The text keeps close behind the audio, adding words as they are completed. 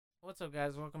What's up,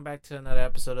 guys? Welcome back to another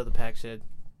episode of the Pack Shed,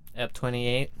 Ep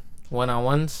 28,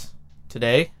 one-on-ones.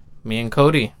 Today, me and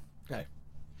Cody. Hey,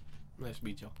 nice to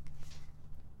meet y'all.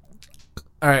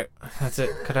 All right, that's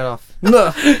it. Cut it off. No,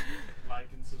 Like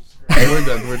and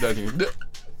subscribe. we're done here.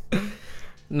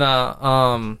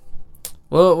 Nah.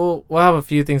 We'll have a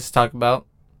few things to talk about.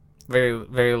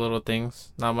 Very little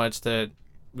things. Not much that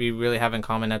we really have in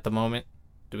common at the moment.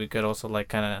 That we could also like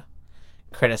kind of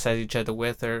criticize each other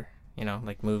with, or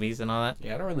like movies and all that.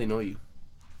 Yeah, I don't really know you.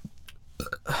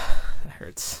 That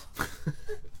hurts.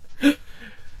 But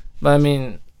I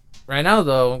mean, right now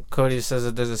though, Cody says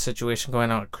that there's a situation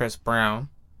going on with Chris Brown.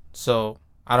 So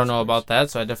I don't know about that.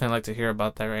 So I definitely like to hear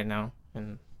about that right now.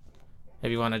 And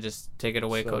if you want to just take it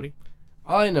away, Cody.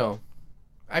 All I know,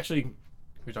 actually,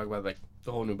 we talk about like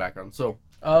the whole new background. So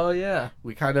Oh yeah.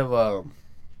 we kind of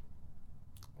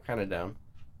down.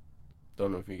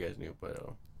 Don't know if you guys knew, but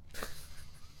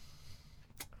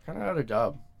kind of out of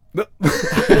job. All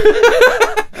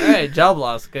right, job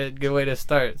loss. Good way to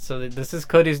start. So this is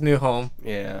Cody's new home.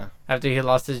 Yeah, After he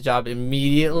lost his job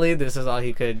immediately, this is all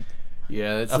he could.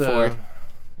 yeah, it's Afford.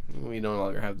 We no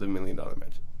longer have the $1 million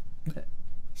mansion.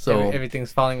 So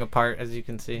Everything's falling apart, as you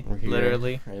can see, we're here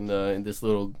literally. in this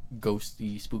little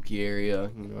ghosty, spooky area.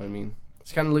 You know what I mean?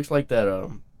 It kind of looks like that.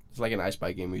 It's like an I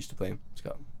Spy game we used to play. It's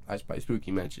called I Spy Spooky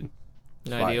Mansion.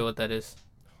 No Fire. idea what that is.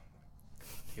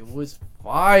 It was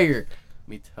fire. Let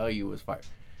me tell you, it was fire.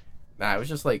 Nah, it was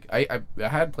just like I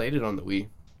had played it on the Wii.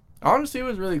 Honestly, it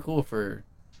was really cool for.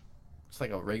 It's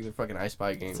like a regular fucking I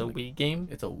Spy game. It's a Like, Wii game.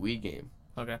 It's a Wii game.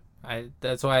 Okay,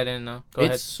 that's why I didn't know. Go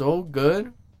It's so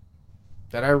good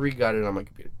that I re-got it on my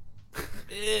computer.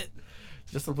 ahead.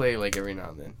 Just to play like every now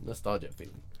and then. Nostalgia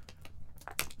feeling.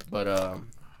 But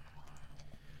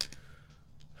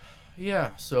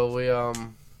yeah, so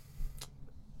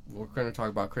we're gonna talk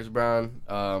about Chris Brown.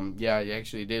 Yeah, I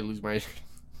actually did lose my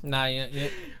Nah, yeah.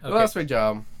 Okay. lost my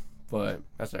job, but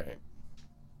that's alright.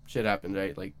 Shit happens,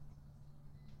 right? Like,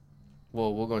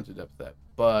 well, we'll go into depth of that.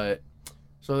 But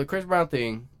so the Chris Brown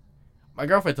thing, my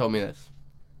girlfriend told me this.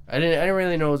 I didn't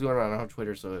really know what was going on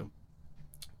Twitter, so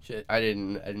shit, I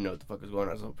didn't know what the fuck was going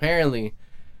on. So apparently,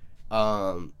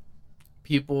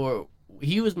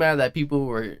 he was mad that people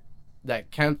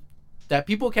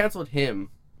canceled him,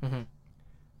 Mhm.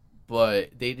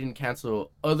 but they didn't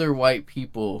cancel other white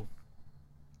people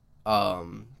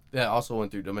that also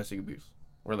went through domestic abuse,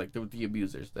 or like the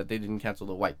abusers, that they didn't cancel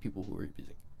the white people who were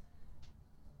abusing.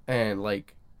 And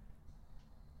like,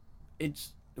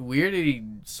 it's weird that he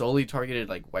solely targeted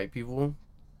like white people,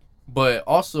 but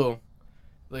also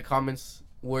the comments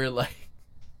were like,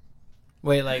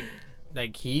 Wait, like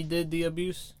he did the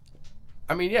abuse?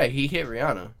 I mean, yeah, he hit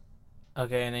Rihanna.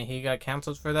 Okay, and then he got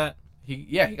canceled for that. He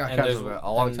got And canceled there's- a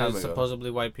long and time there's ago.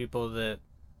 supposedly white people that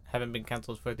haven't been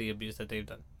canceled for the abuse that they've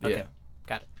done. Okay, Yeah.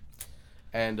 got it.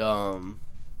 And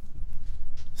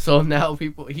so now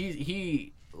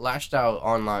he lashed out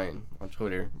online on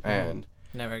Twitter, and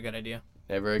Never a good idea.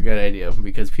 never a good idea,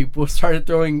 because people started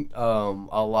throwing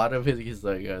a lot of his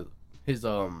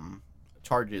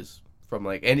charges from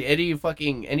like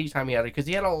anytime he had it, because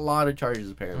he had a lot of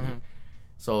charges apparently. Mhm.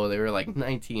 So they were like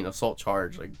 19 assault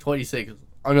charge, like 26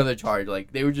 another charge,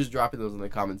 like they were just dropping those in the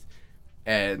comments,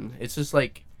 and it's just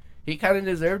like he kind of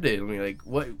deserved it. I mean, like,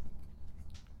 what,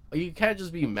 you can't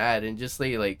just be mad and just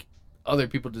say like other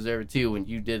people deserve it too when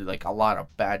you did like a lot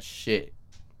of bad shit.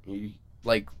 You,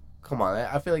 like, come on,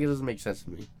 I feel like it doesn't make sense to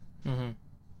me. Mhm.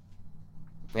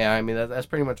 Yeah, I mean that's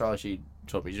pretty much all she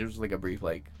told me. She was like a brief,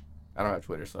 like, I don't have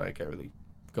Twitter, so I can't really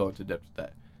go into depth with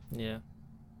that. Yeah.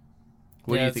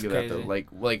 What Yeah, do you it's think of that though? crazy.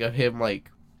 Like of him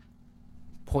like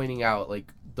pointing out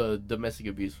like the domestic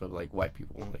abuse of like white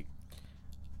people. Like,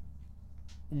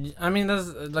 I mean, that's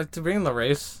like, to bring the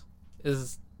race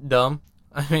is dumb.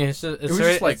 I mean, it's just It was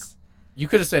just like, you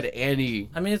could have said any.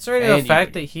 I mean, it's already the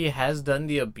fact that anybody. he has done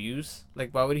the abuse.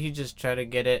 Like, why would he just try to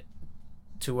get it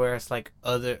to where it's like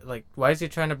why is he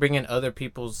trying to bring in other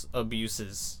people's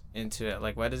abuses into it?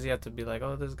 Like, why does he have to be like,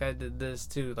 oh, this guy did this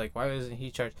too? Like, why isn't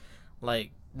he charged?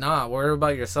 Like, nah, worry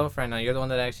about yourself right now. You're the one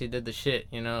that actually did the shit,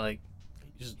 like,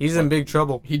 he's in big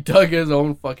trouble. He dug his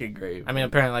own fucking grave. I mean,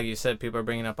 apparently, like you said, people are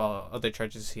bringing up all other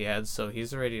charges he had, so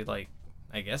he's already, like,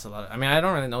 I guess a lot of... I mean, I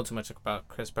don't really know too much about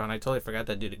Chris Brown. I totally forgot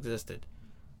that dude existed.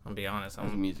 I'll be honest.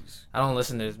 His music's I don't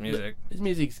listen to his music. His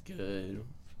music's good.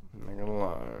 I'm not gonna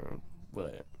lie,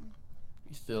 but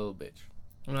he's still a bitch.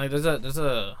 I mean, like, there's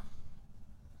a...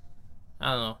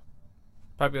 I don't know.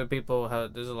 Popular people,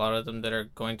 there's a lot of them that are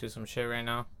going through some shit right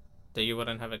now that you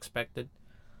wouldn't have expected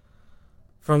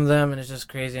from them, and it's just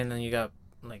crazy. And then you got,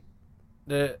 like,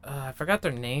 I forgot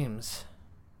their names.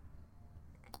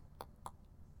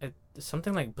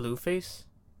 something like Blueface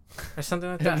or something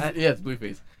like that. Yeah, it's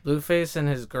Blueface. Blueface and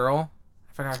his girl.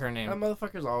 I forgot her That name.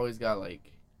 motherfucker's always got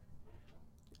like.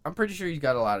 I'm pretty sure he's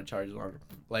got a lot of charges on him.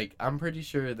 Like, I'm pretty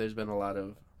sure there's been a lot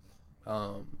of,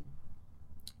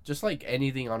 just like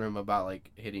anything on him about like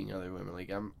hitting other women.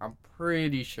 Like, I'm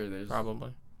pretty sure there's.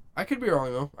 Probably. I could be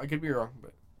wrong though. I could be wrong,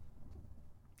 but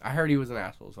I heard he was an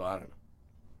asshole, so I don't know.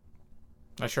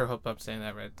 I sure hope I'm saying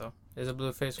that right though. Is it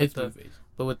Blueface? It's the, Blueface.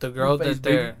 But with the girl Blueface, that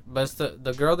they're, but it's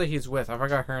the girl that he's with. I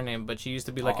forgot her name, but she used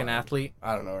to be like an athlete.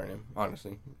 I don't know her name,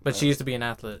 honestly. But she used to be an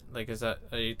athlete. Like, is that?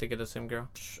 Are you thinking of the same girl?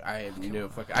 I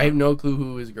have no clue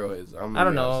who his girl is. I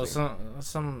don't know.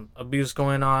 Some abuse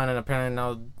going on, and apparently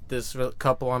now this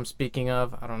couple I'm speaking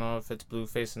of. I don't know if it's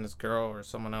Blueface and his girl or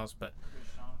someone else, but.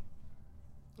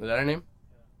 Is that her name?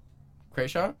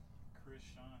 Chris Sean.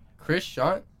 Chris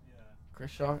Sean? Yeah.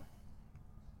 Chris Sean?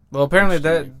 Well, apparently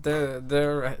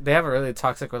they have a really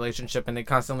toxic relationship, and they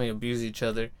constantly abuse each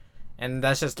other, and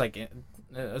that's just like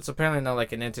it's apparently not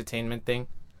like an entertainment thing,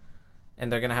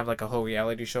 and they're gonna have like a whole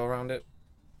reality show around it.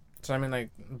 So I mean,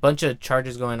 like a bunch of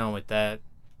charges going on with that.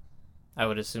 I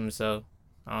would assume so.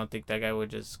 I don't think that guy would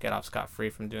just get off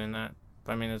scot-free from doing that.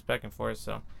 But I mean, it's back and forth.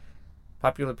 So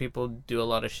popular people do a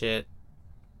lot of shit.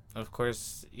 Of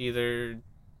course, either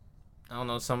I don't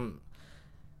know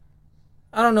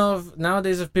if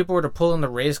nowadays if people were to pull in the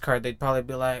race card, they'd probably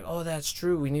be like, "Oh, that's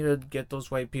true. We need to get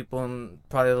those white people and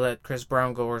probably let Chris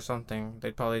Brown go or something."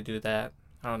 They'd probably do that.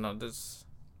 I don't know. There's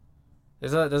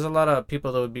a lot of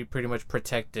people that would be pretty much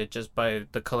protected just by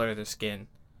the color of their skin,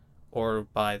 or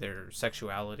by their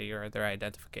sexuality or their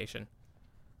identification.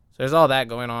 So there's all that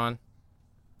going on.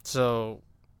 So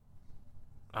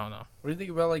I don't know. What do you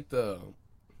think about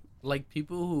like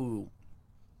people who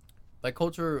like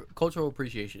cultural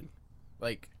appreciation?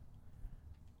 Like,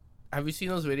 have you seen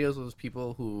those videos of those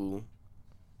people who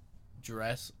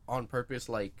dress on purpose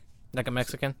like a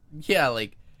Mexican? Yeah,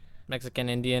 like Mexican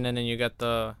Indian, and then you got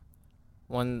the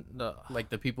like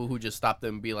the people who just stop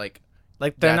them and be like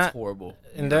they're that's not horrible.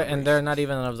 And they're not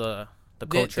even of the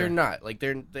culture. They're not. Like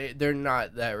they're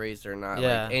not that race. They're not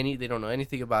like they don't know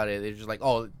anything about it. They're just like,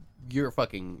 "Oh, you're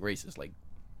fucking racist." Like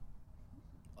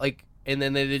and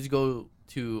then they just go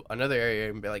to another area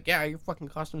and be like, "Yeah, your fucking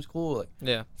costume's cool." Like,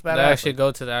 yeah, it's they actually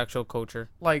go to the actual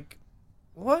culture. Like,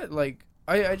 what? Like,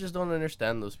 I just don't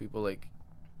understand those people. Like,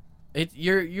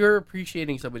 you're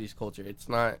appreciating somebody's culture. It's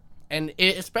not, and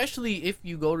especially if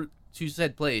you go to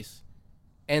said place,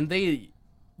 and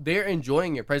they're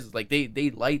enjoying your presence. Like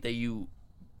they like that you,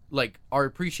 like, are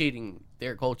appreciating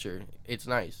their culture. It's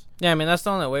nice. Yeah, I mean that's the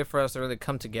only way for us to really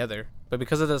come together. But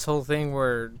because of this whole thing,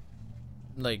 where,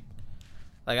 like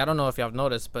I don't know if y'all have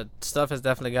noticed, but stuff has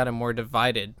definitely gotten more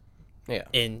divided. Yeah.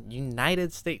 In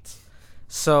United States,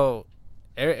 so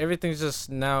everything's just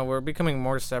now we're becoming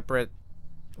more separate.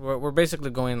 We're basically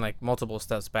going like multiple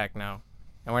steps back now,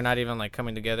 and we're not even like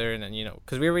coming together. And then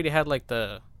because we already had like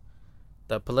the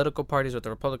political parties with the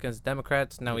Republicans,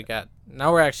 Democrats. Now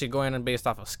we're actually going on based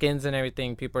off of skins and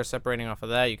everything. People are separating off of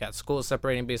that. You got schools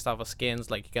separating based off of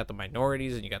skins. Like you got the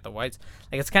minorities and you got the whites.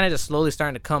 Like it's kind of just slowly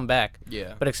starting to come back.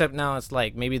 Yeah. But except now it's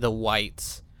like maybe the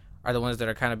whites are the ones that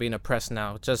are kind of being oppressed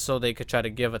now, just so they could try to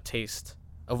give a taste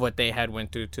of what they had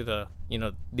went through to the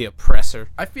the oppressor.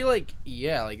 I feel like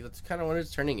like that's kind of what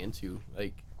it's turning into.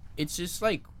 Like it's just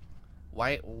like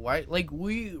why like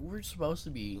we're supposed to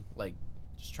be like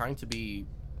just trying to be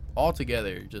all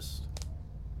together, just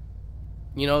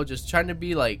just trying to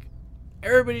be like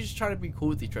everybody's just trying to be cool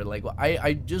with each other. Like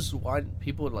I just want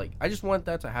people to, like I just want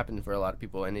that to happen for a lot of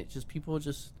people, and it's just people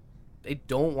just they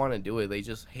don't want to do it. They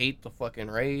just hate the fucking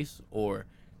race, or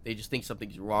they just think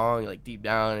something's wrong like deep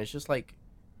down. It's just like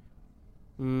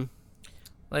there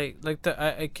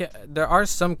are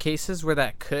some cases where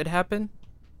that could happen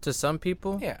to some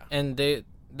people. Yeah. And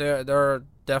there are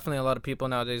definitely a lot of people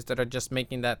nowadays that are just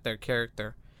making that their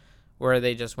character, where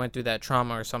they just went through that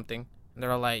trauma or something. And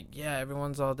they're all like, yeah,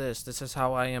 everyone's all this. This is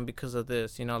how I am because of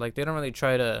this. Like they don't really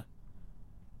try to.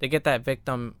 They get that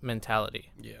victim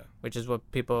mentality. Yeah. Which is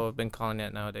what people have been calling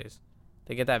it nowadays.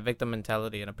 They get that victim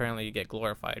mentality, and apparently you get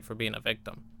glorified for being a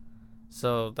victim.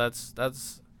 So that's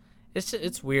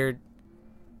it's weird.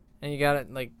 And you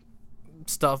got like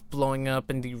stuff blowing up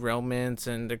and derailments,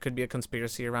 and there could be a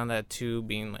conspiracy around that too,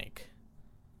 being like,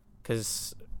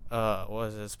 because what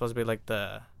was it supposed to be, like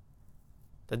the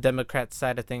Democrat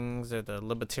side of things or the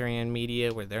libertarian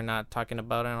media where they're not talking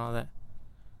about it and all that.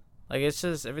 Like it's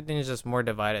just everything is just more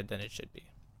divided than it should be.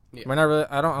 Yeah. We're not really.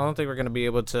 I don't think we're gonna be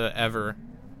able to ever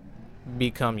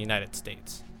become United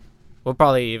States. We'll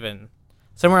probably even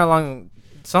somewhere along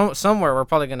somewhere we're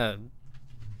probably gonna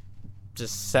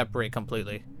just separate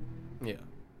completely. Yeah.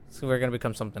 So we're gonna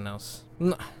become something else.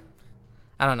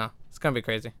 I don't know. It's gonna be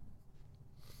crazy.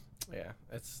 Yeah,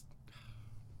 it's.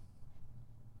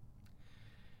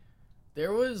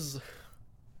 There was.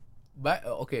 But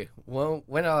okay, well,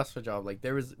 when I lost my job, like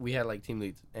we had like team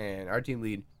leads, and our team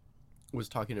lead was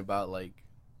talking about like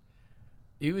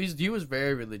he was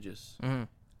very religious,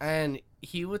 and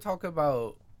he would talk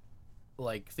about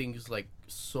like things like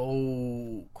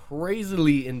so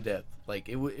crazily in depth. Like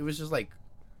it was just like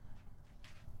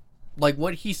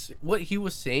what he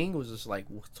was saying was just like,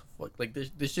 what the fuck? Like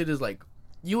this shit is like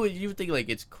you would think like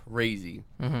it's crazy,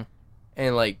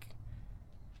 and like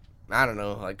I don't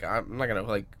know, like I'm not gonna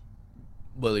like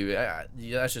believe it.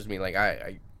 Yeah, that's just me. Like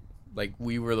I like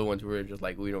we were the ones who were just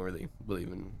like we don't really believe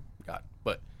in God,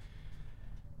 but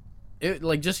it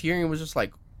like just hearing it was just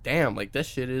like damn, like this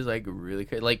shit is like really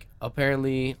crazy. Like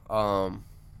apparently, one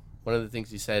of the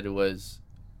things he said was,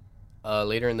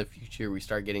 later in the future we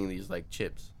start getting these like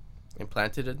chips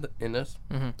implanted in us,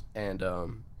 and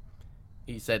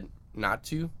he said not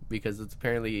to because it's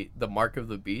apparently the mark of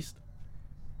the beast,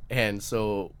 and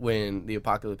so when the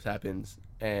apocalypse happens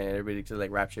and everybody gets like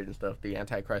raptured and stuff, the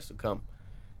Antichrist will come,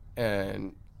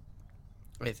 and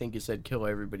I think he said kill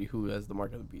everybody who has the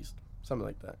mark of the beast, something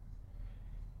like that.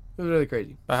 It was really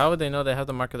crazy. But how would they know they have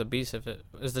the mark of the beast if it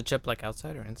is the chip like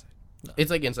outside or inside? No.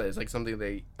 It's like inside. It's like something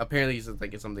they apparently it's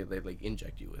like it's something they like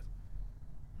inject you with.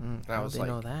 How would they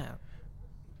know that?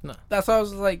 No. That's why I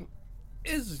was like,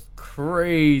 it's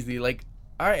crazy. Like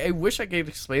I wish I could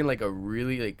explain like a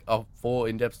really like a full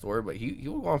in-depth story, but he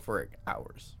will go on for like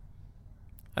hours.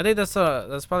 I think that's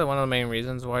probably one of the main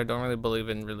reasons why I don't really believe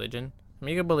in religion. I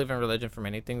mean, you can believe in religion for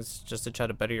many things, just to try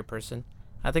to better your person.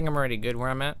 I think I'm already good where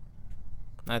I'm at.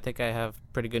 I think I have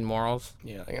pretty good morals.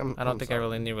 Yeah, I don't think I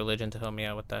really need religion to help me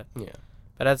out with that. Yeah.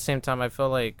 But at the same time, I feel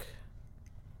like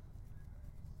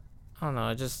I don't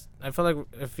know. I feel like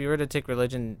if you were to take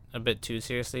religion a bit too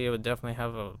seriously, it would definitely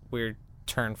have a weird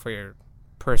turn for your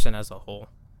person as a whole.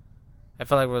 I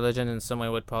feel like religion in some way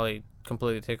would probably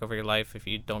completely take over your life if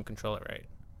you don't control it right.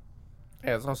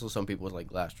 Yeah, there's also some people with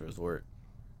like last resort.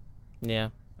 Yeah.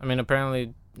 I mean,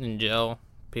 apparently in jail,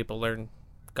 people learn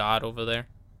God over there.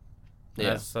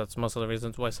 Yeah. That's most of the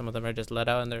reasons why some of them are just let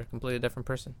out and they're a completely different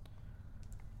person.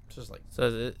 It's just like...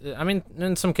 So, I mean,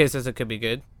 in some cases it could be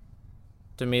good.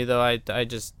 To me, though, I'm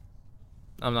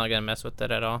not going to mess with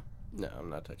it at all. No, I'm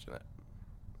not touching that.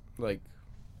 Like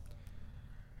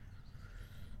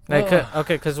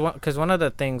okay, because one of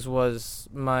the things was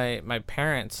my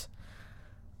parents,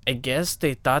 I guess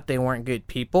they thought they weren't good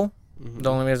people. The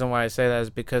only reason why I say that is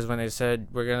because when they said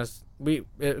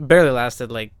it barely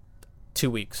lasted like 2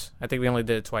 weeks. I think we only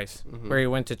did it twice. Where he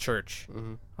went to church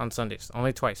on Sundays,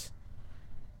 only twice.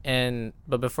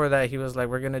 But before that, he was like,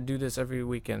 "We're gonna do this every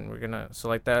weekend. So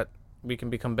like that we can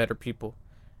become better people."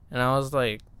 And I was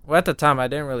like, well, at the time I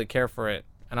didn't really care for it,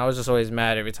 and I was just always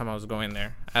mad every time I was going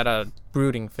there. I had a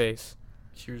brooding face.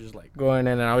 She was just like going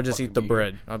in, and I would just eat the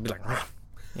bread. I'd be like,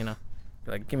 be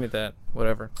like, give me that,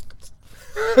 whatever.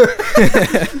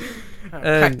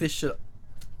 Pack this shit up.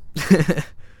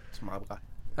 It's my guy.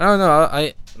 I don't know.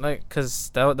 I like because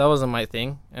that wasn't my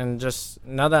thing, and just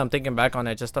now that I'm thinking back on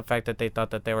it, just the fact that they thought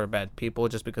that they were bad people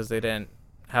just because they didn't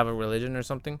have a religion or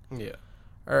something. Yeah.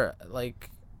 Or like.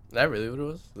 That really what it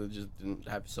was? They just didn't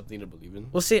have something to believe in?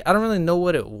 Well, see, I don't really know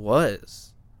what it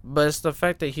was, but it's the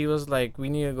fact that he was like, we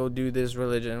need to go do this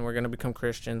religion. We're gonna become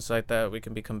Christians so like that we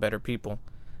can become better people.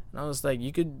 And I was like,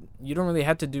 you don't really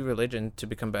have to do religion to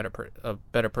become a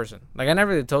better person. Like I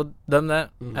never really told them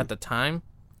that at the time.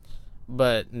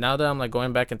 But now that I'm like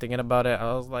going back and thinking about it,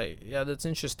 I was like, yeah, that's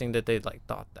interesting that they like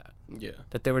thought that. Yeah.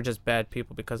 That they were just bad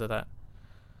people because of that.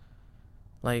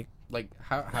 Like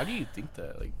how do you think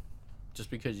that? Like, just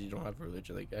because you don't have a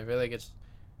religion, like I feel like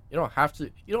you don't have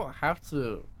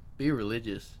to be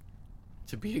religious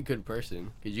to be a good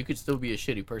person, because you could still be a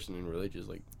shitty person in religious.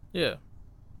 Like, yeah, it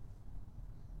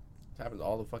happens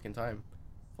all the fucking time.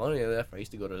 Funny enough, I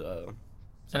used to go to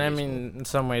and I mean, in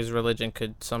some ways, religion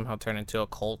could somehow turn into a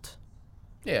cult.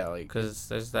 Yeah, like... Because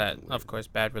there's that, of course,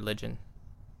 bad religion,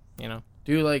 you know?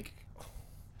 Dude, like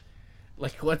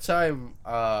one time,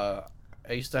 I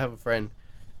used to have a friend,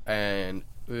 and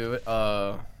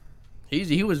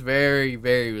he was very,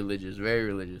 very religious,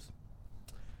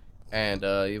 and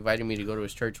he invited me to go to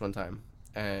his church one time,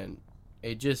 and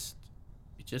it just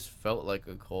felt like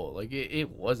a cult. Like, it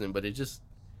wasn't, but it just...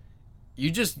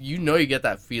 You get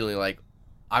that feeling, like,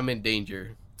 I'm in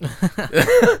danger.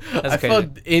 I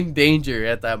felt in danger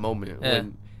at that moment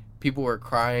when people were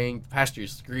crying, the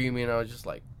pastor's screaming. I was just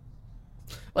like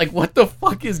what the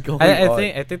fuck is going on?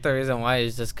 I think the reason why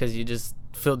is just because you just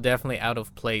feel definitely out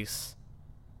of place.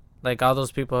 Like all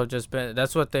those people have just been.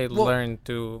 That's what they learned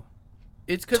through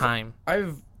It's because time.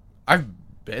 I've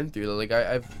been through that. Like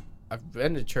I've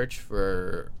been to church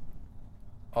for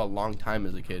a long time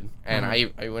as a kid, and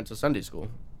I went to Sunday school,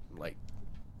 like,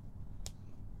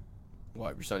 well,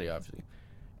 every Sunday obviously,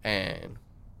 and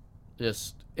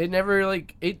just it never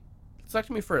like it sucked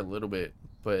me for a little bit,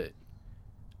 but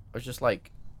I was just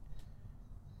like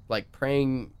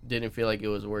praying didn't feel like it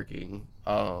was working.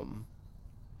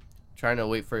 Trying to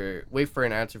wait for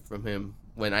an answer from him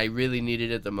when I really needed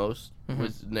it the most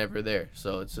was never there.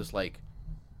 So it's just like,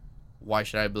 why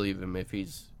should I believe him if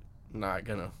he's not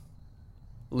gonna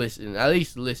listen? At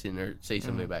least listen or say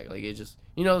something back. Like, it just,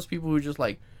 those people who just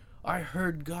like, I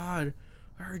heard God,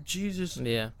 I heard Jesus.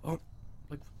 Yeah. Oh,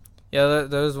 yeah,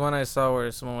 there was one I saw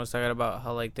where someone was talking about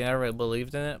how like they never really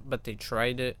believed in it, but they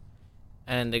tried it,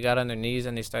 and they got on their knees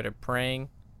and they started praying,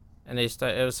 and it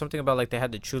was something about like they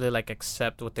had to truly like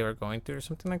accept what they were going through or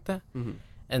something like that.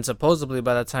 And supposedly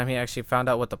by the time he actually found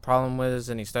out what the problem was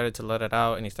and he started to let it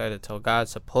out and he started to tell God,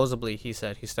 supposedly he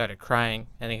said he started crying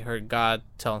and he heard God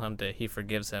tell him that he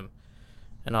forgives him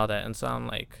and all that. And so I'm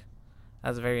like,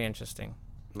 that's very interesting.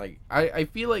 Like, I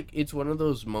feel like it's one of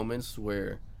those moments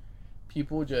where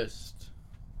people just,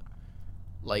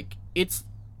 like, it's,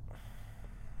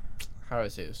 how do I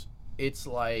say this? It's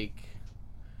like,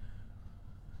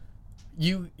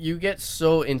 you get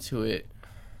so into it,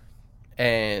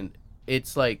 and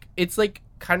it's like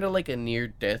kind of like a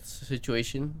near-death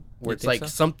situation, where it's like so?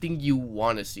 something you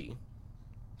want to see.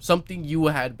 Something you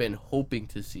had been hoping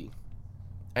to see.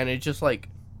 And it just like,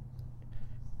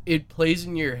 it plays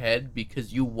in your head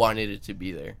because you wanted it to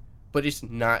be there. But it's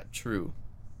not true.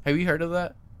 Have you heard of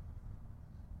that?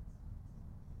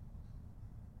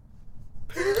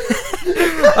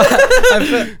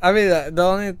 I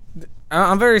mean,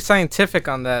 I'm very scientific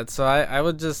on that, so I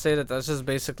would just say that that's just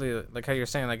basically like how you're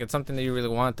saying, like it's something that you really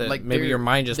want, that Like maybe your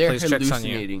mind just plays tricks on you.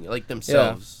 They're hallucinating, like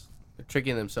themselves. They're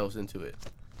tricking themselves into it.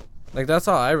 Like that's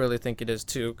all I really think it is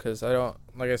too, because I don't,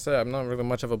 like I said, I'm not really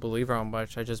much of a believer on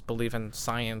much. I just believe in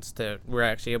science that we're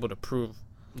actually able to prove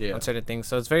on certain things.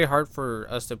 So it's very hard for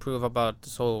us to prove about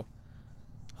this whole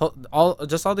all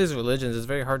these religions. It's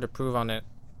very hard to prove on it.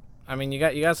 I mean, you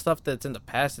got stuff that's in the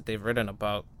past that they've written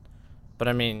about, but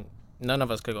I mean, none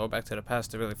of us could go back to the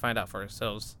past to really find out for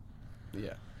ourselves.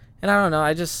 Yeah. And I don't know.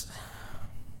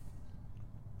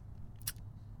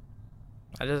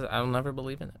 I'll never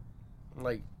believe in it.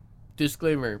 Like,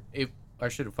 disclaimer, if I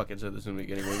should have fucking said this in the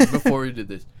beginning before we did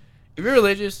this. If you're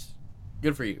religious,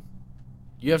 good for you.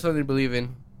 You have something to believe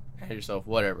in, and yourself,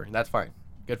 whatever. That's fine.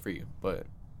 Good for you. But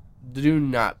do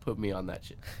not put me on that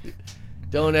shit.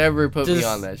 Don't ever put me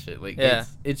on that shit. Like, yeah.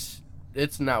 It's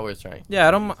not worth trying. Yeah,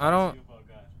 I don't.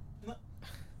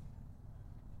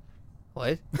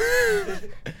 What?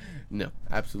 No,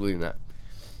 absolutely not.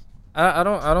 I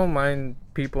don't mind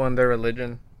people and their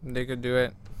religion. They could do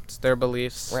it. It's their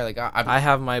beliefs. Right, like I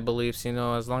have my beliefs,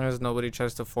 as long as nobody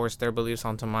tries to force their beliefs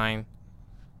onto mine.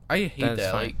 I hate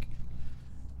that. Fine. Like,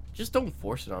 just don't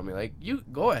force it on me. Like, you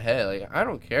go ahead. Like, I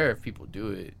don't care if people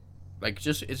do it. Like,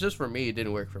 it's just for me. It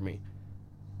didn't work for me.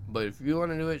 But if you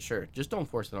want to do it, sure. Just don't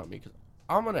force it on me, because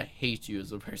I'm gonna hate you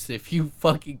as a person if you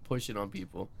fucking push it on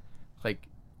people. Like,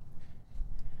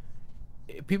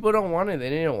 if people don't want it, they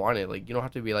didn't want it. Like, you don't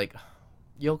have to be like,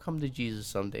 you'll come to Jesus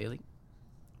someday. Like,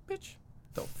 bitch,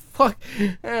 the fuck?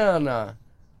 Hell nah.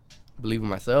 Believe in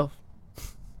myself.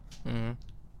 Mm-hmm.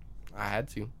 I had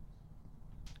to.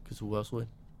 Because who else would?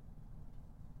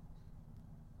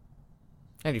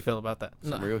 How do you feel about that?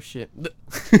 Some real shit.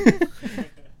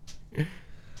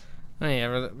 Oh, yeah,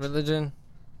 religion,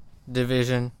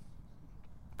 division,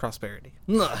 prosperity.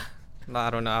 No, I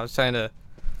don't know. I was trying to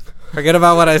forget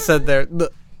about what I said there.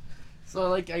 So,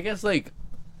 like, I guess you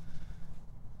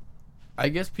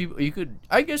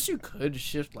could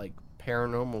shift, like,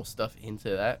 paranormal stuff into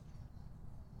that.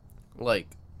 Like,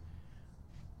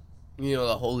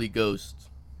 the Holy Ghost.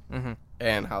 Mm-hmm.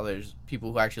 And how there's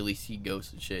people who actually see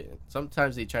ghosts and shit.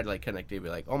 Sometimes they try to, like, connect it, be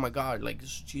like, oh my god, like, this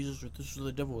is Jesus or this is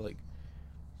the devil. Like,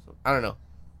 so, I don't know.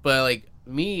 But, like,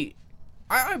 me,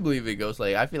 I believe in ghosts.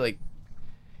 Like, I feel like,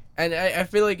 and I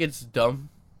feel like it's dumb,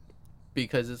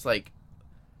 because it's like,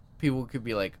 people could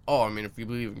be like, oh, I mean, if you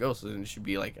believe in ghosts, then it should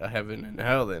be like a heaven and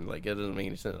hell. Then, like, it doesn't make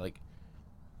any sense. Like,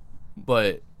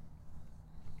 but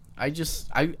I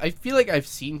feel like I've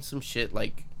seen some shit,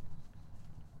 like,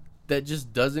 that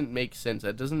just doesn't make sense.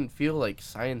 That doesn't feel like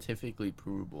scientifically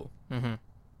provable. Mm-hmm.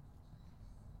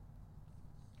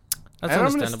 That's and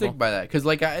I'm gonna stick by that, because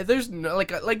there's no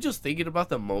like just thinking about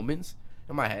the moments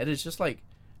in my head, it's just like,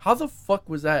 how the fuck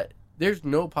was that? There's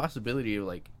no possibility of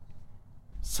like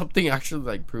something actually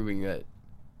like proving that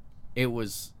it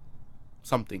was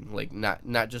something like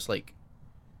not just like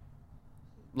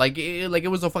it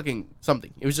was a fucking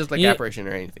something. It was just like Yeah. apparition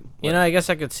or anything. You know, I guess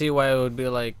I could see why it would be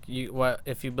like what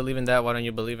if you believe in that, why don't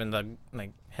you believe in the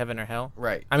like heaven or hell?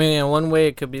 Right. I mean, in one way,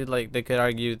 it could be like they could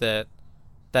argue that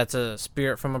that's a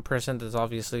spirit from a person that's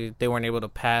obviously they weren't able to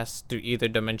pass through either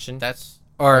dimension. That's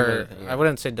Or another thing, yeah. I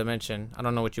wouldn't say dimension. I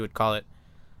don't know what you would call it,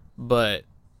 but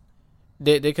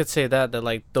they could say that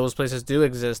like those places do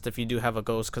exist if you do have a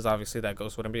ghost, because obviously that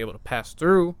ghost wouldn't be able to pass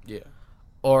through. Yeah.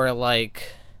 Or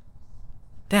like,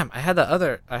 damn, I had the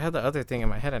other thing in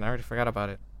my head and I already forgot about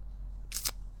it.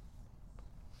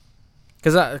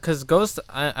 Cause ghosts,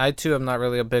 I too am not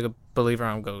really a big believer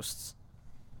on ghosts.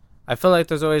 I feel like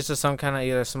there's always just some kind of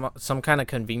either some kind of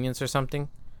convenience or something,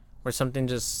 where something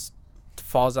just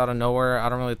falls out of nowhere. I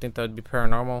don't really think that would be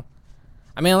paranormal.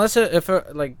 I mean, unless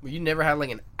like You never had like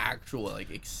an actual like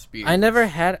experience. I never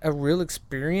had a real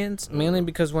experience, mainly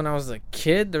because when I was a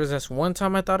kid, there was this one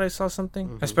time I thought I saw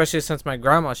something, especially since my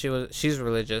grandma, she's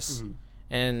religious,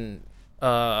 and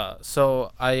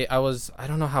so I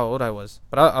don't know how old I was,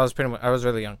 but I was I was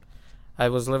really young. I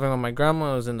was living with my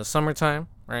grandma. It was in the summertime,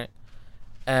 right?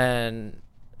 And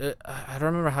I don't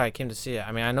remember how I came to see it.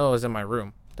 I mean, I know it was in my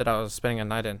room that I was spending a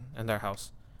night in their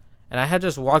house. And I had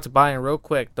just walked by and real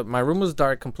quick, my room was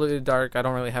dark, completely dark. I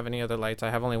don't really have any other lights. I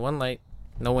have only one light,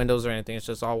 no windows or anything. It's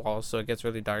just all walls, so it gets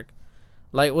really dark.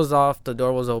 Light was off, the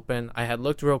door was open. I had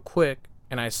looked real quick,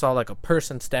 and I saw like a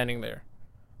person standing there,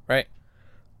 right?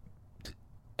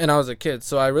 And I was a kid,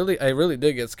 so I really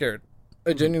did get scared.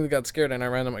 I genuinely got scared, and I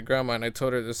ran to my grandma, and I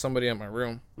told her there's somebody in my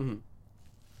room. Mm-hmm.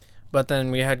 But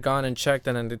then we had gone and checked,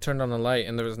 and then they turned on the light,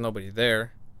 and there was nobody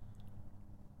there.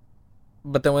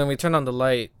 But then when we turned on the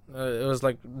light, it was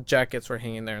like jackets were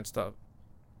hanging there and stuff.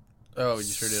 Oh,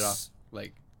 you turned it off.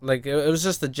 Like it was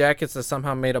just the jackets that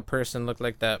somehow made a person look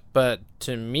like that. But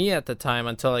to me at the time,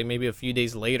 until like maybe a few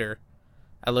days later,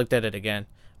 I looked at it again.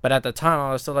 But at the time,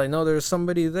 I was still like, no, there's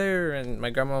somebody there. And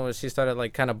my grandma she started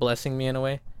like kind of blessing me in a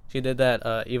way. She did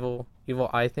that evil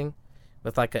eye thing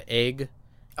with like an egg.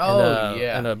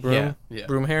 And a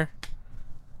broom hair.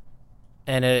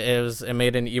 And it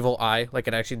made an evil eye, like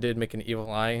it actually did make an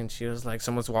evil eye, and she was like,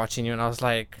 someone's watching you, and I was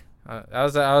like, I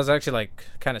was actually like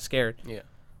kind of scared. Yeah.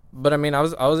 But I mean, I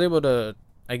was able to,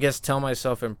 I guess, tell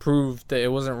myself and prove that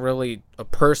it wasn't really a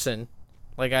person.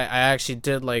 Like I actually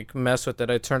did like mess with it.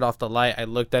 I turned off the light. I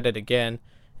looked at it again,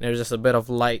 and it was just a bit of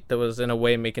light that was in a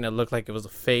way making it look like it was a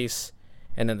face,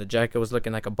 and then the jacket was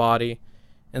looking like a body,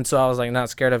 and so I was like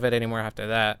not scared of it anymore after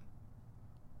that.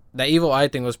 That evil eye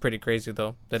thing was pretty crazy,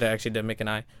 though, that it actually did make an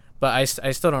eye. But I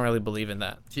still don't really believe in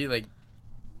that. See, like,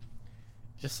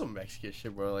 just some Mexican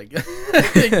shit, bro. Like,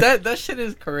 like that shit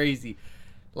is crazy.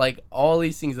 Like, all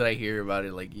these things that I hear about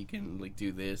it, like, you can, like,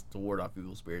 do this to ward off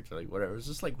evil spirits or, like, whatever. It's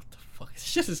just like, what the fuck? This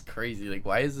shit is crazy. Like,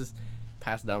 why is this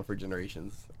passed down for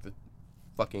generations? Like, the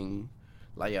fucking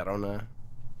La Llorona.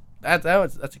 That's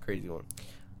a crazy one.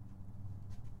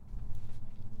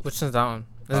 Which one's that one?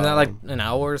 Isn't that, like, an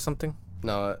hour or something?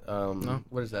 No, No?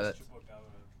 What is that?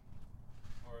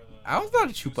 I was not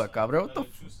a chupacabra. What the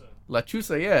La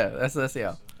Chusa, yeah. That's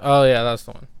yeah. Oh, yeah, that's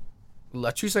the one.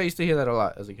 La Chusa, I used to hear that a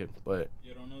lot as a kid, but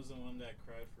Llorona's the one that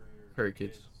cried for her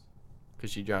kids.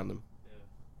 Because she drowned them. Yeah.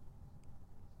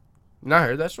 Not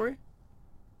heard that story?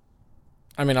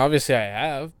 I mean, obviously I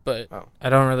have, but Oh.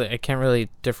 I can't really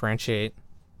differentiate.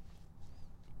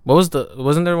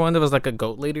 Wasn't there one that was like a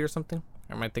goat lady or something?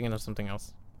 Or am I thinking of something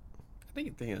else? I think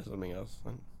you're thinking of something else.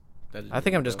 I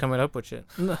think I'm just coming up with shit.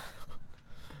 No.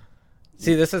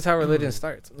 See, this is how religion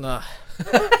starts. No.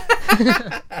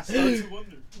 Start to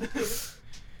wonder.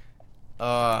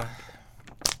 I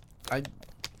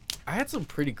had some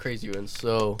pretty crazy ones.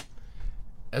 So,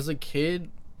 as a kid,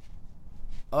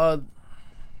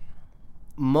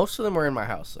 most of them were in my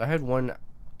house. I had one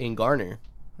in Garner,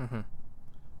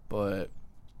 but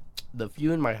the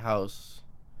few in my house,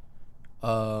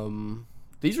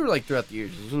 these were like throughout the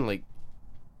years. It wasn't like,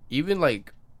 even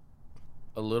like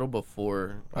a little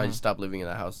before I stopped living in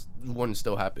that house, one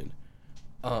still happened.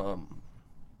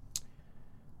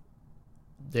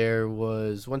 There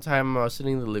was one time I was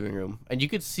sitting in the living room, and you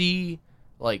could see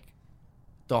like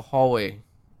the hallway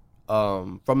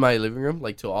from my living room,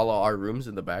 like to all of our rooms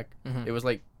in the back. It was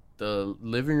like the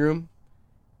living room,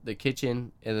 the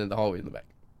kitchen, and then the hallway in the back.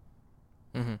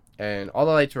 And all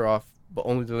the lights were off, but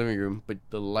only the living room. But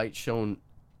the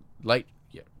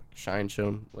shine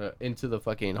shone into the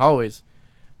fucking hallways,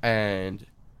 and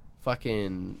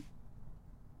fucking,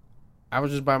 I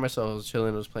was just by myself. I was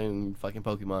chilling. I was playing fucking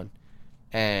Pokemon,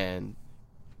 and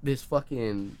this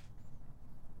fucking,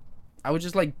 I would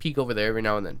just like peek over there every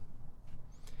now and then.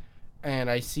 and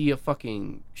I see a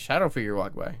fucking shadow figure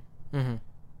walk by. Mm-hmm.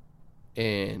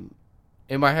 And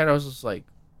in my head, I was just like,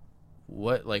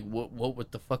 what? Like,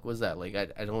 what the fuck was that? Like,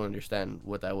 I don't understand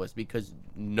what that was because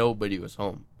nobody was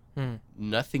home. Mm.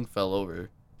 Nothing fell over.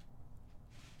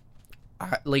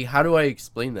 Like, how do I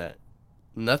explain that?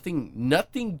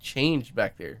 Nothing changed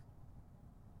back there.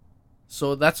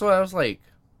 So that's why I was like,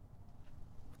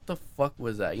 what the fuck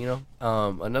was that? You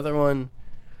know? Another one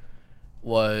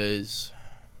was,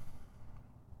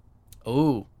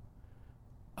 I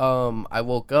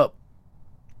woke up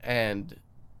and,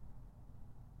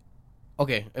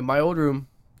 okay, in my old room,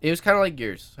 it was kind of like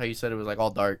yours, how you said it was like all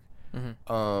dark.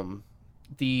 Mm-hmm.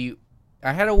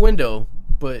 I had a window,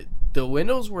 but the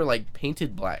windows were like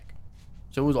painted black,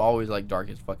 so it was always like dark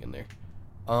as fuck in there.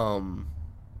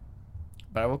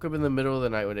 But I woke up in the middle of the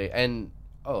night one day, and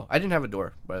I didn't have a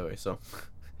door, by the way, so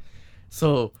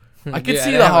I could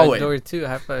see the hallway. I didn't have a door too.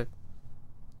 High five.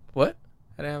 What?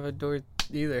 I didn't have a door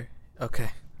either. Okay.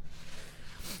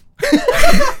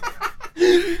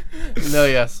 No,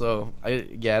 yeah. So I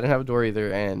didn't have a door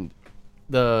either, and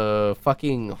the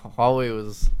fucking hallway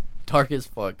was dark as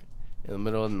fuck in the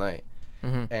middle of the night.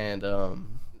 Mm-hmm. And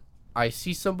I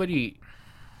see somebody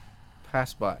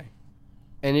pass by,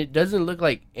 and it doesn't look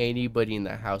like anybody in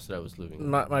the house that I was living in.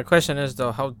 My question is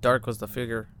though, how dark was the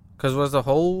figure? Cause was the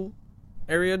whole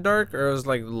area dark, or it was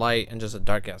like light and just a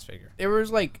dark ass figure? There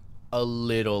was like a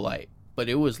little light, but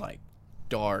it was like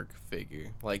dark figure.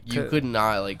 Like you could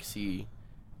not like see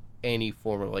any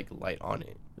form of like light on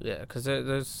it. Yeah, cause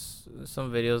there's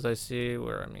some videos I see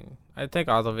where I think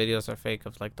all the videos are fake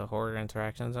of like the horror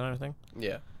interactions and everything.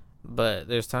 Yeah. But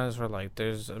there's times where like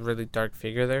there's a really dark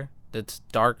figure there that's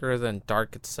darker than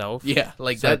dark itself. Yeah,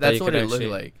 like So that's you what could it looked actually-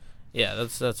 like. Yeah,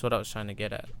 that's what I was trying to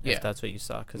get at. Yeah. If that's what you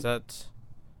saw, cause that's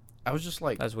I was just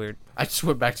like, that's weird. I just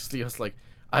went back to sleep. I was like,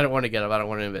 I don't want to get up. I don't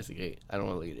want to investigate. I don't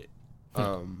want to lead it.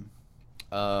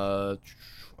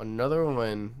 Another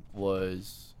one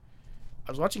was,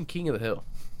 I was watching King of the Hill.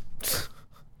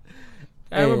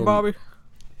 And Bobby.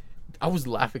 I was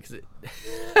laughing because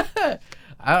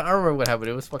I don't remember what happened.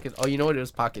 It was fucking. Oh, you know what? It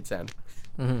was Pocket Sand.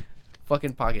 Mm-hmm.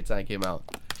 Fucking Pocket Sand came out,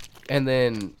 and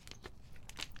then,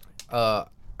 I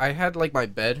had like my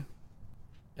bed,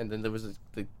 and then there was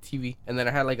the TV, and then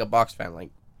I had like a box fan like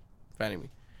fanning me,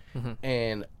 Mm-hmm.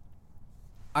 and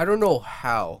I don't know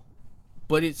how,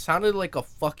 but it sounded like a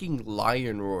fucking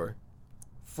lion roar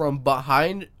from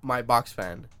behind my box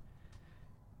fan.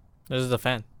 This is the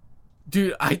fan.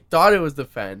 Dude, I thought it was the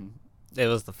fan, It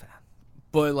was the fan.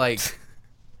 but like,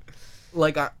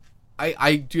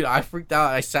 dude, I freaked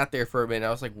out. I sat there for a minute.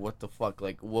 I was like, what the fuck?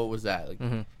 Like, what was that? Like,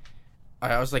 Mm-hmm.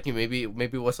 I was like, maybe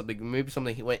it was something. Maybe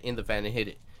something went in the fan and hit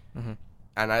it. Mm-hmm.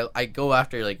 And I go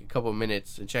after like a couple of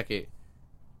minutes and check it,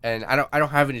 and I don't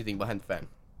have anything behind the fan.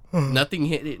 Nothing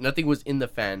hit it. Nothing was in the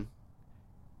fan.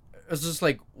 It's just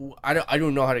like I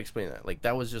don't know how to explain that. Like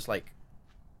that was just like,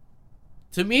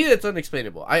 to me that's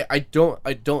unexplainable. I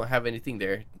don't have anything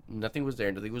there. Nothing was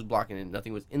there. Nothing was blocking it.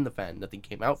 Nothing was in the fan. Nothing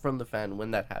came out from the fan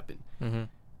when that happened. Mm-hmm.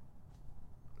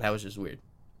 That was just weird.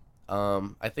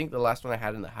 I think the last one I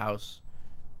had in the house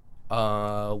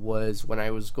was when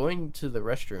I was going to the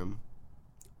restroom.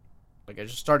 Like I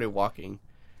just started walking,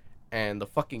 and the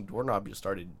fucking doorknob just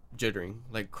started jittering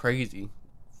like crazy,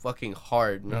 fucking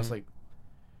hard. And I was like,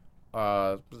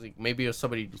 maybe it was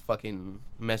somebody fucking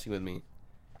messing with me.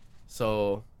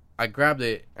 So I grabbed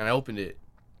it and I opened it,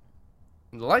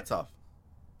 and the light's off.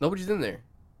 Nobody's in there.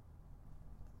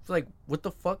 It's like, what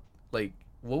the fuck? Like,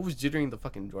 what was jittering the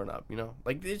fucking doorknob? You know,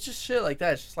 like it's just shit like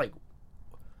that. It's just like,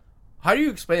 how do you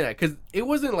explain that? Because it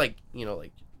wasn't like, you know,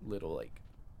 like little, like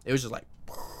it was just like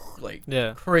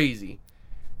Yeah. crazy.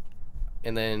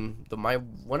 And then my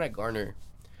one at Garner,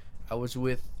 I was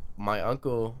with my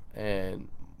uncle and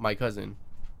my cousin,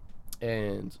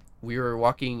 and we were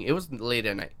walking. It was late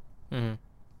at night. Mm-hmm.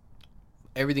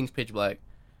 Everything's pitch black.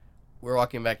 We're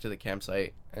walking back to the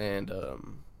campsite, and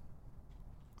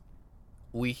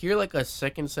we hear like a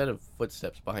second set of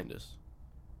footsteps behind us,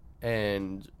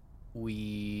 and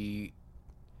we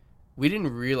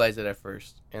didn't realize it at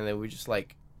first, and then we just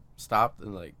like stopped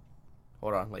and like,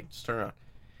 hold on, like just turn around,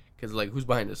 because like who's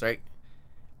behind us, right?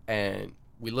 And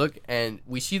we look and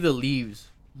we see the leaves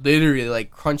literally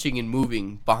like crunching and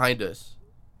moving behind us,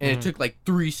 and it took like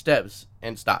 3 steps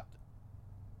and stopped,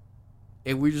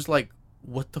 and we're just like,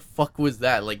 what the fuck was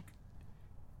that? Like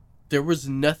there was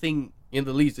nothing in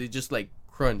the leaves. It just like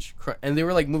crunch, and they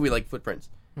were like moving like footprints.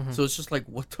 So it's just like,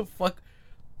 what the fuck?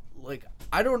 Like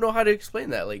I don't know how to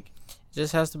explain that. Like It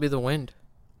just has to be the wind.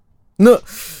 No,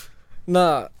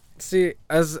 nah. See,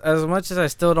 as much as I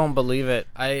still don't believe it,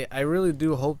 I really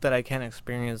do hope that I can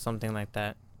experience something like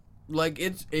that. Like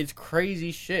it's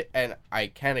crazy shit, and I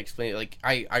can't explain it. Like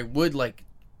I would like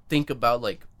think about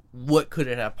like what could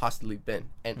it have possibly been,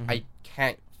 and I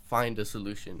can't find a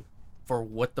solution for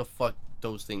what the fuck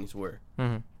those things were.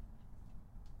 Mm-hmm.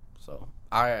 So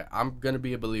I'm gonna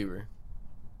be a believer.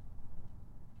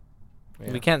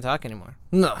 Yeah. We can't talk anymore.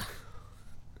 No.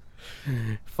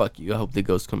 Fuck you. I hope the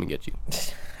ghosts come and get you.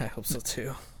 I hope so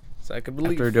too. So I can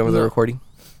believe. After we're done with the recording.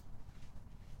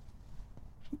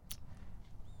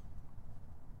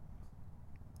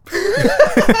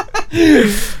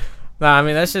 Nah, I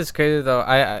mean that's just crazy though.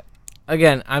 I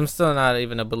again, I'm still not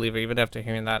even a believer. Even after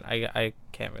hearing that, I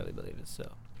can't really believe it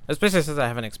still, especially since I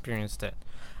haven't experienced it.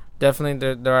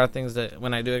 Definitely, there are things that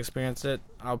when I do experience it,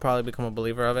 I'll probably become a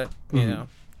believer of it. You know,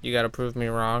 you gotta prove me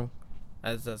wrong,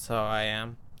 as that's how I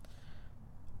am.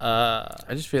 I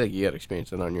just feel like you gotta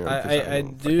experience it on your own. I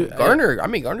do.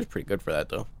 Garner's pretty good for that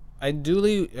though. I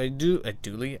do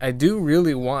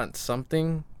really want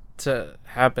something to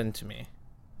happen to me.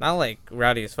 Not like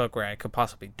rowdy as fuck where I could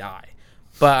possibly die.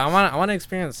 But I want to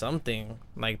experience something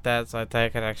like that so that I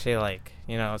could actually like,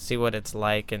 you know, see what it's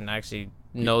like and actually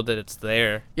know that it's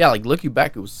there. Yeah, like looking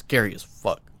back, it was scary as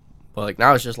fuck. But like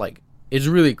now it's just like, it's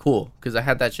really cool because I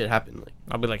had that shit happen. Like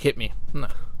I'll be like, hit me. No.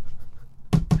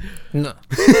 No.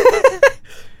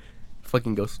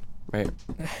 Fucking ghost. Right.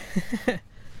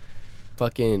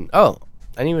 Fucking. Oh,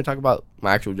 I didn't even talk about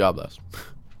my actual job last.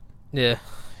 Yeah.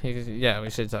 Yeah,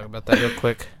 we should talk about that real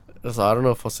quick. So I don't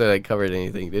know if Jose like covered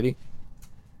anything. Did he?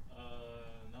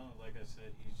 No, like I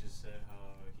said, he just said how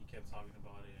he kept talking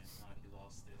about it and now he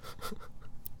lost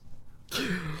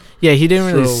it. Yeah, he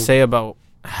didn't really say about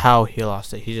how he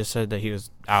lost it. He just said that he was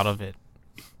out of it.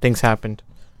 Things happened.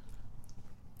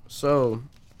 So,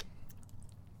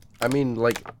 I mean,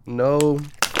 like, no.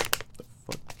 The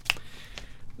fuck?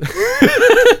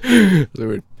 That's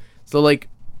weird. So, like,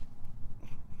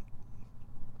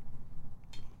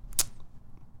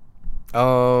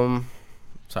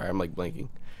 sorry, I'm like blanking.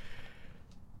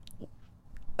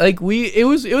 Like it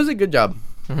was a good job.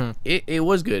 Mm-hmm. It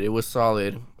was good. It was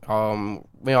solid. I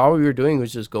mean, all we were doing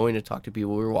was just going to talk to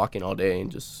people. We were walking all day and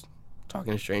just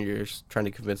talking to strangers, trying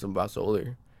to convince them about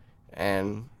solar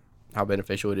and how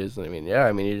beneficial it is. I mean, yeah,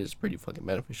 I mean, it is pretty fucking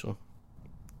beneficial.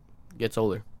 Get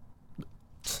solar.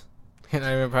 And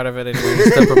I'm even proud of it anyway.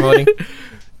 Still promoting.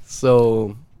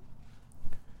 So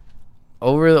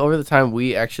over the time,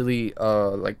 we actually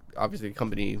like obviously the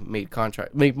company made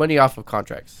money off of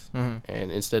contracts,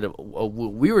 and instead of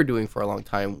what we were doing for a long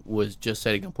time was just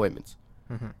setting appointments,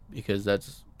 because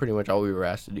that's pretty much all we were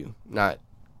asked to do, not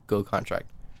go contract.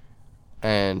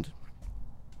 And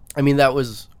I mean that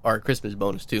was our Christmas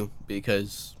bonus too,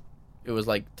 because it was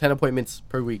like 10 appointments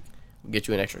per week would get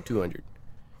you an extra 200.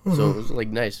 So it was like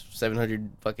nice, 700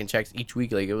 fucking checks each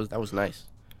week. Like that was nice,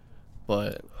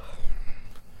 but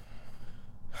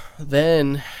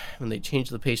then when they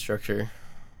changed the pay structure,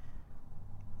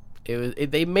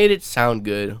 they made it sound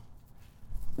good,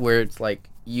 where it's like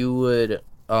you would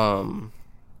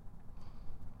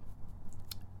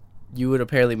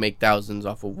apparently make thousands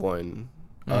off of one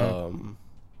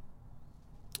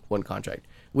contract,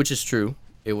 which is true.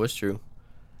 It was true.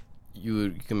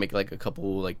 You can make like a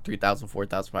couple, like 3,000,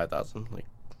 4,000, 5,000, like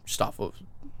just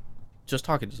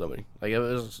talking to somebody. Like it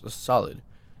was solid.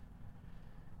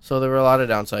 So there were a lot of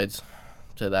downsides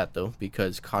to that though,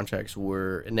 because contracts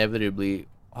were inevitably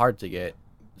hard to get,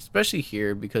 especially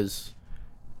here, because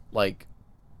like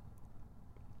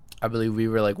I believe we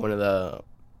were like one of the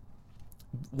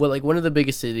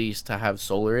biggest cities to have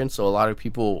solar in, so a lot of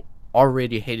people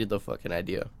already hated the fucking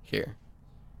idea here.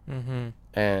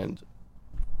 And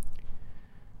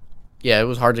yeah, it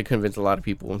was hard to convince a lot of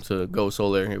people to go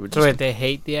solar. It would So wait, they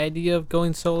hate the idea of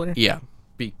going solar? Yeah,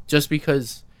 just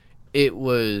because it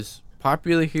was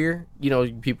popular here. You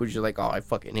know, people just like, oh, I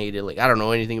fucking hate it. Like, I don't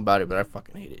know anything about it, but I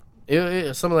fucking hate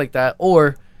it. Something like that.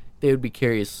 Or they would be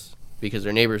curious because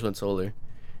their neighbors went solar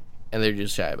and they're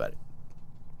just shy about it.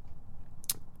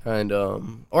 And,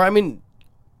 or I mean,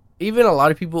 even a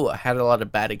lot of people had a lot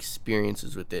of bad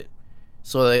experiences with it.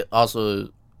 So they also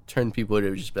turned people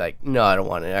to just be like, no, I don't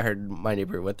want it. I heard my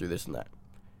neighbor went through this and that.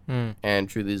 And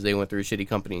truth is, they went through a shitty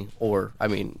company. Or, I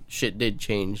mean, shit did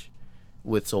change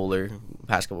with solar the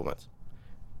past couple months.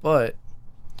 But,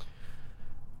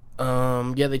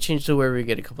 yeah, they changed to where we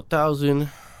get a couple thousand.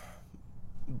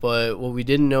 But what we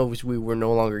didn't know was we were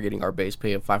no longer getting our base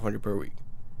pay of $500 per week,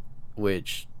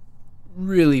 which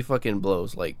really fucking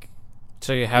blows. Like,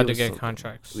 so you had to get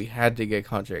contracts. We had to get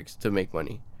contracts to make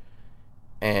money.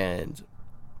 And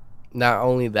not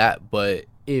only that, but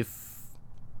if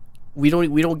we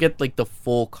don't get like the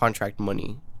full contract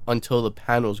money until the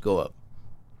panels go up.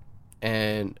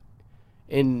 And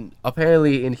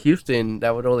apparently in Houston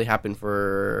that would only happen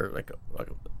for like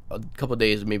a couple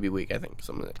days, maybe a week, I think,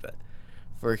 something like that.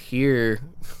 For here,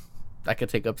 that could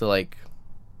take up to like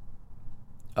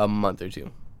a month or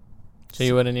two. So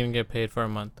you wouldn't even get paid for a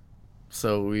month.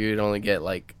 So we would only get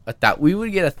like we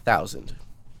would get 1,000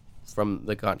 from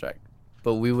the contract,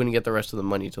 but we wouldn't get the rest of the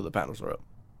money till the panels were up,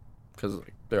 because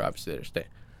like, they're obviously there to stay.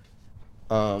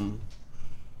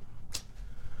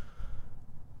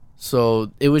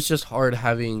 So it was just hard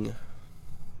having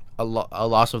a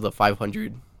loss of the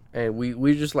 500, and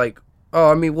we just like,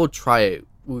 oh, I mean, we'll try it.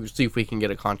 We'll see if we can get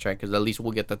a contract, because at least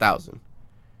we'll get the 1,000.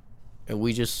 And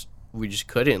we just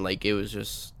couldn't. Like, it was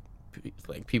just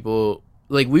like people,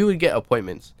 like, we would get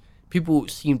appointments. People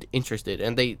seemed interested,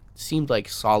 and they seemed like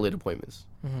solid appointments,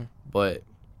 but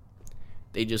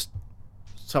they just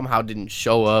somehow didn't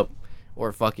show up,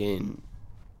 or fucking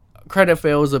credit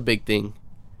fail was a big thing,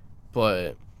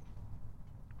 but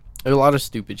there's a lot of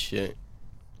stupid shit,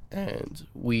 and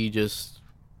we were just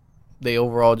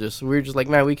like,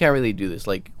 man, we can't really do this.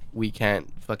 Like, we can't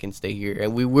fucking stay here,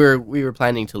 and we were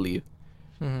planning to leave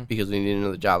because we needed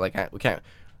another job. Like, we can't.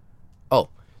 Oh,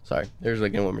 sorry. There's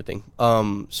like one more thing.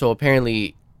 So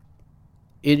apparently,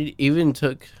 it even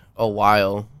took a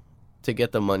while to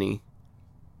get the money,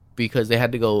 because they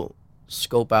had to go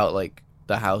scope out like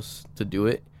the house to do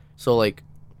it. So like,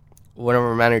 one of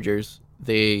our managers,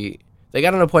 they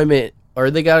got an appointment,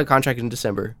 or they got a contract in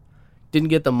December, didn't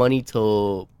get the money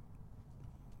till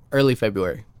early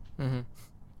February.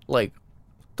 Like,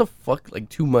 what the fuck? Like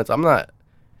 2 months. I'm not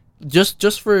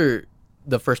just for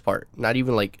the first part, not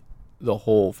even like the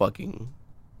whole fucking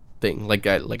thing. Like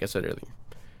I said earlier.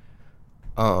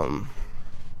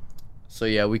 So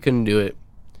yeah, we couldn't do it.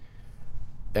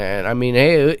 And I mean,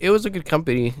 hey, it was a good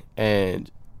company,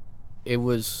 and it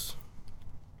was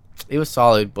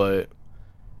solid, but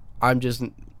I'm just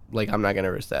like, I'm not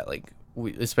gonna risk that. Like,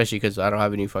 especially because I don't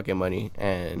have any fucking money,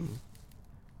 and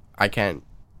I can't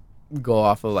go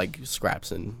off of like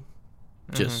scraps and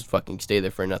just fucking stay there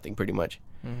for nothing, pretty much.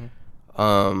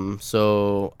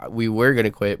 So we were gonna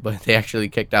quit, but they actually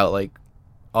kicked out like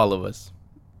all of us.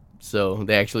 So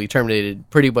they actually terminated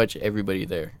pretty much everybody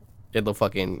there in a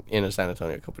San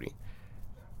Antonio company,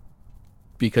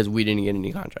 because we didn't get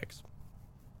any contracts.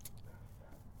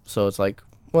 So it's like,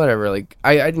 whatever. Like,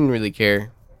 I didn't really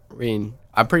care. I mean,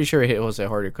 I'm pretty sure it hit Jose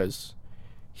harder because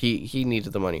he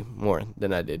needed the money more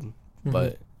than I did.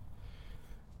 But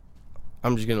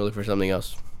I'm just gonna look for something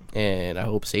else, and I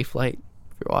hope Safe Flight,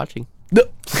 if you're watching,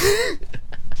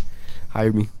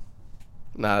 hire me.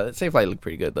 Nah, that Safe Flight looked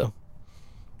pretty good though.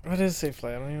 What is Safe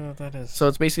Flight? I don't even know what that is. So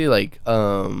it's basically like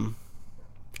the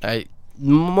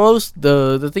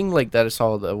thing like that I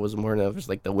saw that was more of is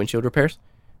like the windshield repairs.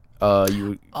 Yeah,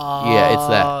 it's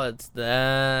that. It's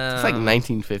that. It's like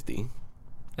 $19.50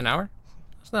 an hour.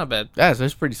 It's not bad. Yeah, so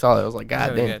it's pretty solid. I was like,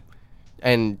 God Really damn. good.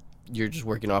 And you're just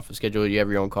working off a schedule. You have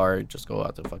your own car. Just go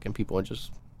out to fucking people and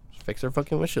just fix their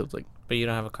fucking windshields. Like, But you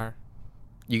don't have a car.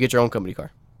 you get your own company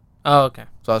car. Oh, okay.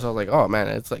 So I was like, oh man,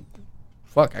 it's like,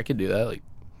 fuck, I could do that. Like,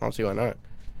 I don't see why not.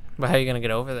 But how are you gonna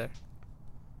get over there?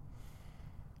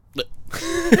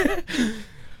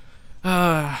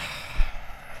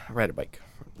 Ride a bike.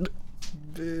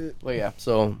 Well, yeah.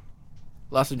 So,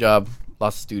 lost a job,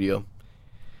 lost a studio.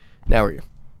 Now we're here.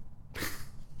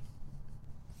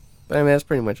 But I mean, that's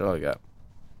pretty much all I got.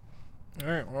 All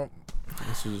right. Well.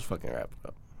 This is just fucking wrap it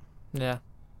up. Yeah.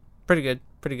 Pretty good.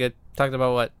 Pretty good. Talked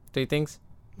about what? 3 things.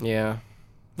 Yeah.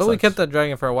 But we Sucks. kept that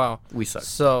dragging for a while. We suck.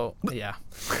 So yeah.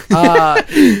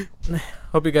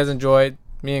 Hope you guys enjoyed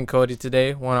me and Cody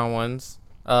today, one-on-ones.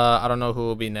 I don't know who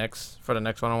will be next for the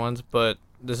next one-on-ones, but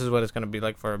this is what it's gonna be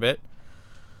like for a bit.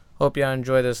 Hope y'all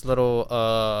enjoy this little.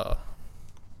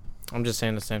 I'm just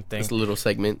saying the same thing. This little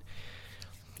segment.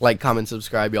 Like, comment,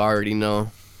 subscribe. You already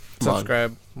know. Come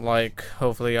Subscribe, like.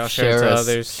 Hopefully y'all share it to us.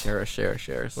 others. Share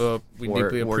us. Well, we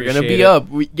deeply we're appreciate gonna be it. up.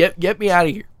 Get me out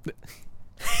of here.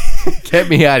 Get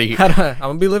me out of here. I'm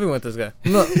gonna be living with this guy.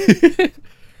 No.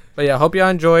 But yeah, hope y'all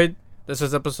enjoyed. This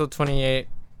was episode 28.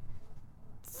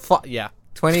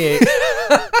 28.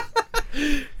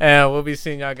 And we'll be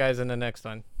seeing y'all guys in the next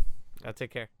one. Y'all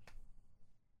take care.